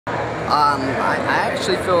I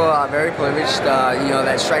actually feel very privileged,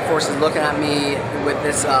 that Strikeforce is looking at me with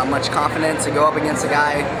this much confidence to go up against a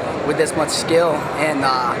guy with this much skill,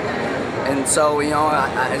 and so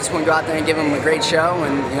I just want to go out there and give him a great show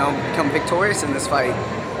and become victorious in this fight.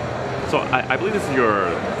 So I believe this is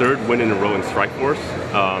your third win in a row in Strikeforce.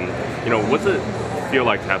 What's it feel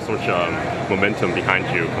like to have so much momentum behind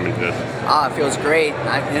you coming to this? It feels great.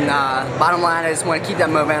 Bottom line, I just want to keep that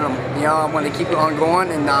momentum. I want to keep it on going,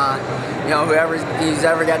 and who's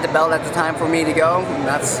ever got the belt at the time for me to go,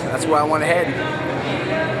 that's where I want to head.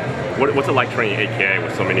 What's it like training AKA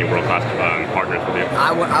with so many world-class partners with you?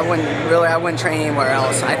 I wouldn't train anywhere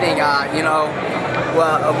else. I think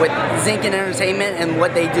with Zinc and Entertainment and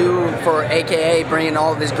what they do for AKA, bringing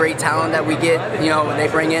all this great talent that we get, they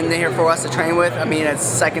bring in here for us to train with. I mean, it's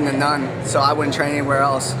second to none. So I wouldn't train anywhere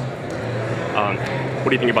else. What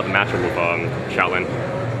do you think about the matchup with Shaolin?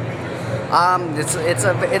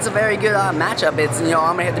 It's a very good matchup. I'm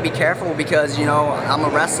gonna have to be careful because I'm a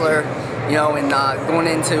wrestler, and going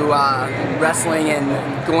into wrestling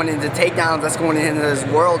and going into takedowns, that's going into this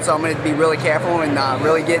world. So I'm gonna have to be really careful and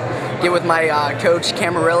really get with my coach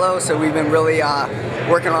Camarillo. So we've been really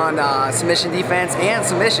working on submission defense and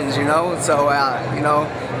submissions. So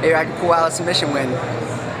maybe I can pull out a submission win.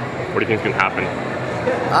 What do you think is gonna happen?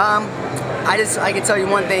 I can tell you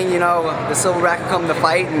one thing, the Silverback will come to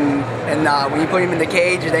fight, and when you put him in the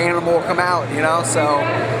cage, the animal will come out, so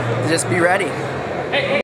just be ready.